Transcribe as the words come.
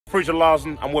Preacher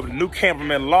Lawson. I'm with the new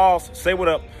cameraman, Laws. Say what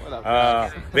up. What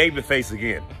up, Babyface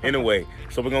again. Anyway,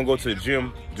 so we're gonna go to the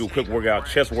gym, do a quick workout,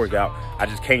 chest workout. I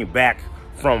just came back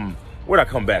from, where'd I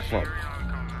come back from?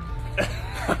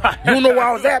 You don't know where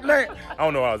I was at, man? I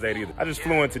don't know where I was at either. I just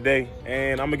flew in today,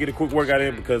 and I'm gonna get a quick workout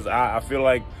in because I feel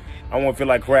like, I won't feel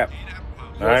like crap.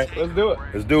 All right? Let's do it.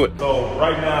 Let's do it. So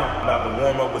right now, I'm about to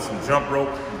warm up with some jump rope.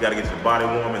 You gotta get your body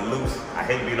warm and loose. I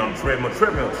hate being on the treadmill.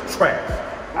 Treadmill is trash.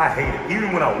 I hate it.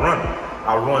 Even when I run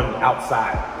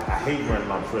outside. I hate running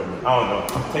on the treadmill. I don't know.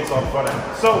 It takes all the fun out of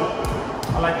it. So,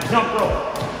 I like to jump rope.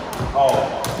 Oh,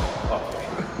 okay.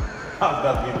 I was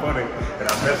about to be funny, and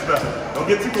I messed up. Don't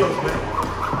get too close,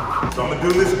 man. So I'm gonna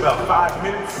do this about 5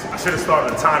 minutes. I should have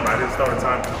started a timer. I didn't start a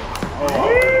timer.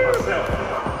 Oh,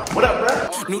 myself. What up,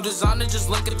 bro? New designer, just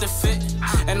look at the fit,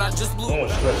 and I just blew. Don't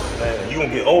stress, man. You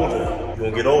gonna get older. You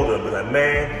gonna get older and be like,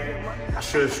 man, I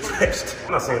should have stretched.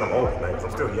 I'm not saying I'm old, man, because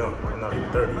I'm still young. I'm not even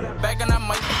 30 yet. Back and I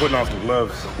might. I'm putting on some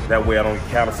gloves. That way I don't get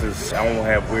calluses. I don't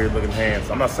have weird looking hands.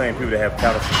 I'm not saying people that have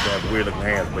calluses that have weird looking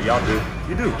hands, but y'all do.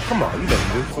 You do. Come on, you know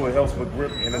you do. So it helps with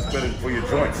grip and it's better for your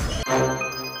joints.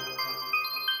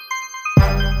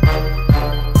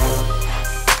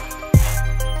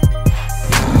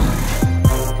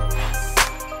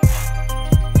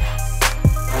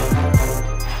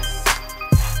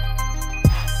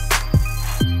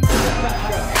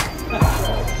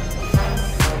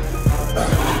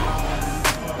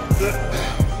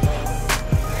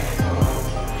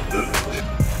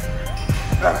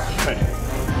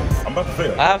 I'm about to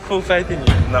fail. I have full faith in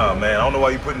you. Nah, man, I don't know why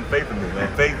you putting faith in me, man.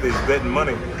 Faith is betting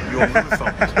money. You gonna lose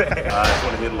something. I just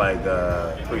want to hit like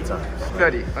 3 times.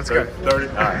 30. Let's go. 30?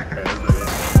 All right. Okay, let's do it.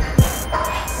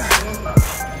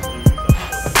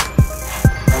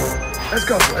 Let's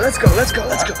go, boy. Let's go. Let's go.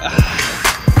 Let's go.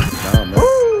 Nah, man.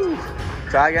 Woo!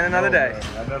 Try again another day.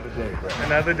 Man, another day, bro.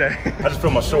 Another day. I just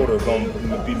feel my shoulder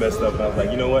gonna be messed up, and I was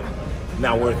like, you know what?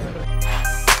 Not worth it.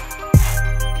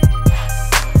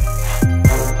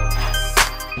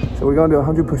 So we're gonna do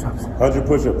 100 push-ups. 100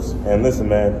 push-ups. And listen,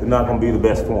 man, they're not gonna be the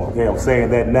best form. Okay, I'm saying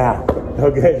that now.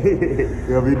 Okay?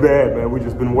 It'll be bad, man. We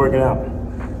just been working out.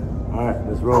 All right,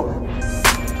 let's roll.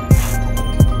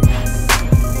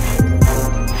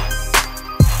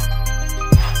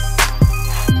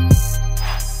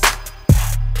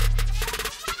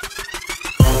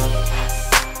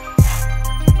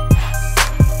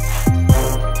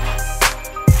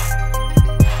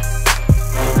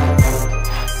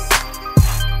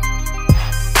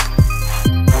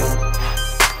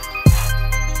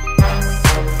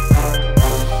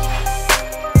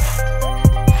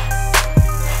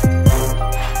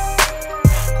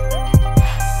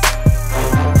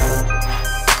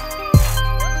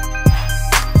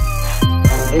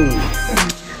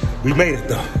 We made it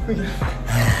though.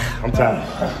 I'm tired.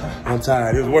 I'm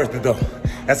tired. It was worth it though.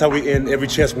 That's how we end every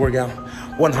chest workout.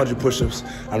 100 push-ups.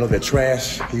 I know they're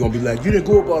trash. You're gonna be like, you didn't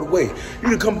go up all the way. You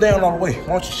didn't come down all the way.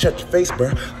 Why don't you shut your face,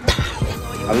 bro?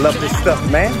 I love this stuff,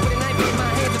 man.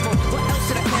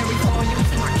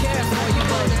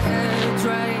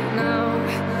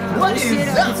 What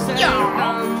is up, y'all?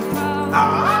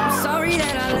 I'm sorry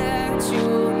that I let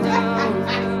you down.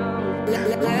 Let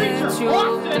you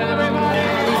down.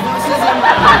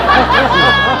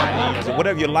 So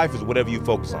whatever your life is, whatever you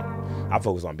focus on. I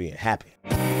focus on being happy.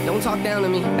 Don't talk down to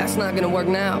me, that's not gonna work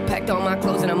now. Packed all my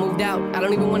clothes and I moved out. I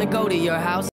don't even wanna go to your house.